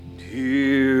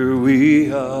Here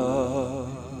we are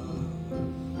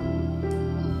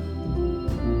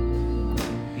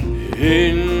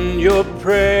in your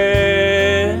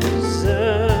presence,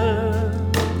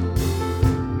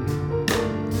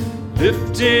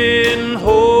 lifting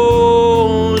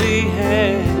holy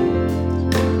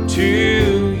hands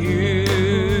to you.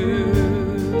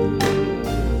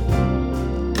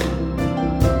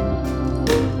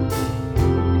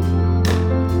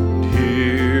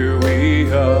 Here we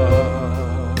are,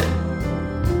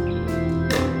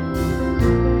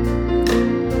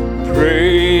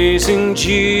 praising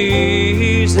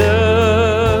Jesus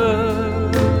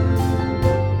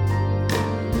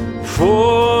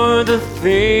for the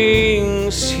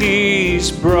things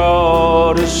He's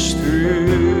brought us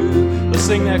through. Let's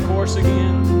sing that chorus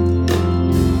again.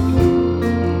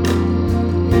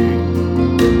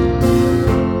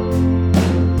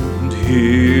 And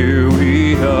here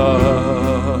we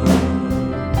are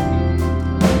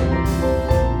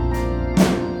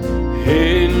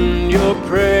in your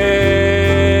presence,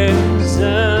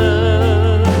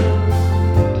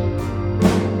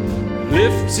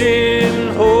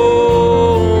 lifting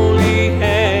holy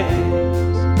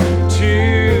hands to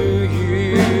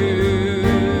you.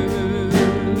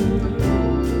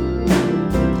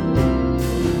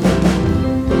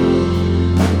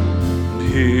 And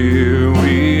here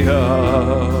we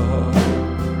are,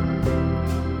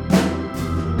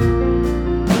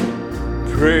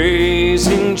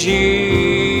 praising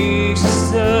Jesus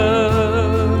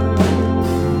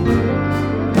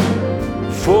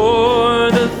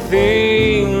for the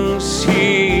things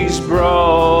He's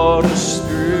brought us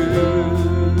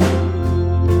through.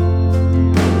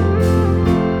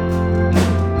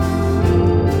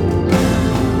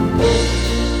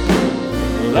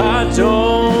 Well, I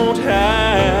don't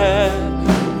have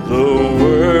the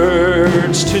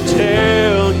words to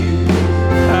tell you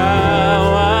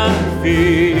how I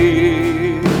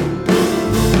feel,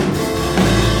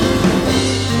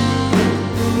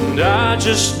 and I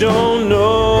just don't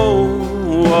know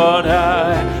what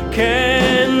I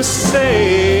can say.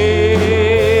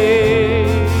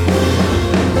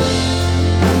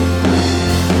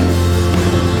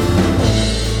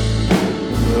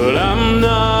 But I'm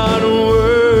not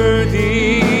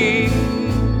worthy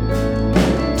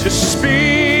to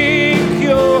speak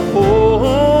your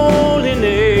holy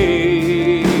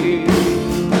name,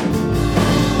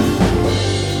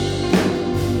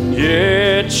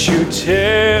 yet you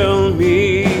tell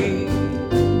me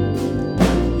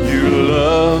you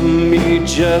love me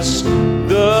just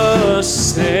the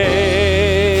same.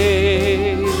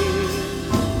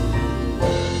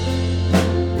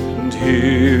 And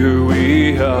here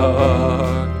we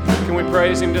are. Can we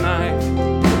praise Him tonight?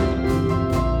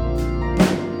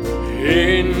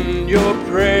 In your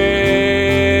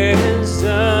presence,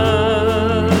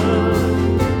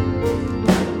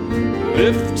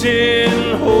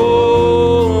 lifting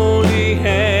holy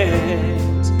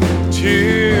hands to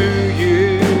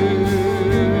you.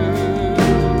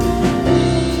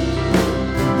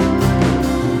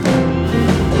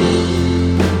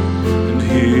 And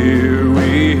here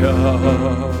we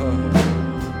are,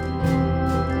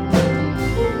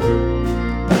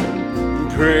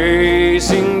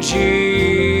 praising Jesus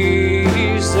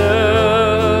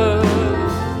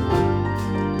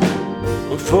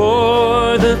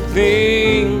for the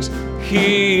things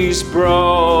He's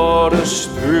brought us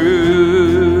through.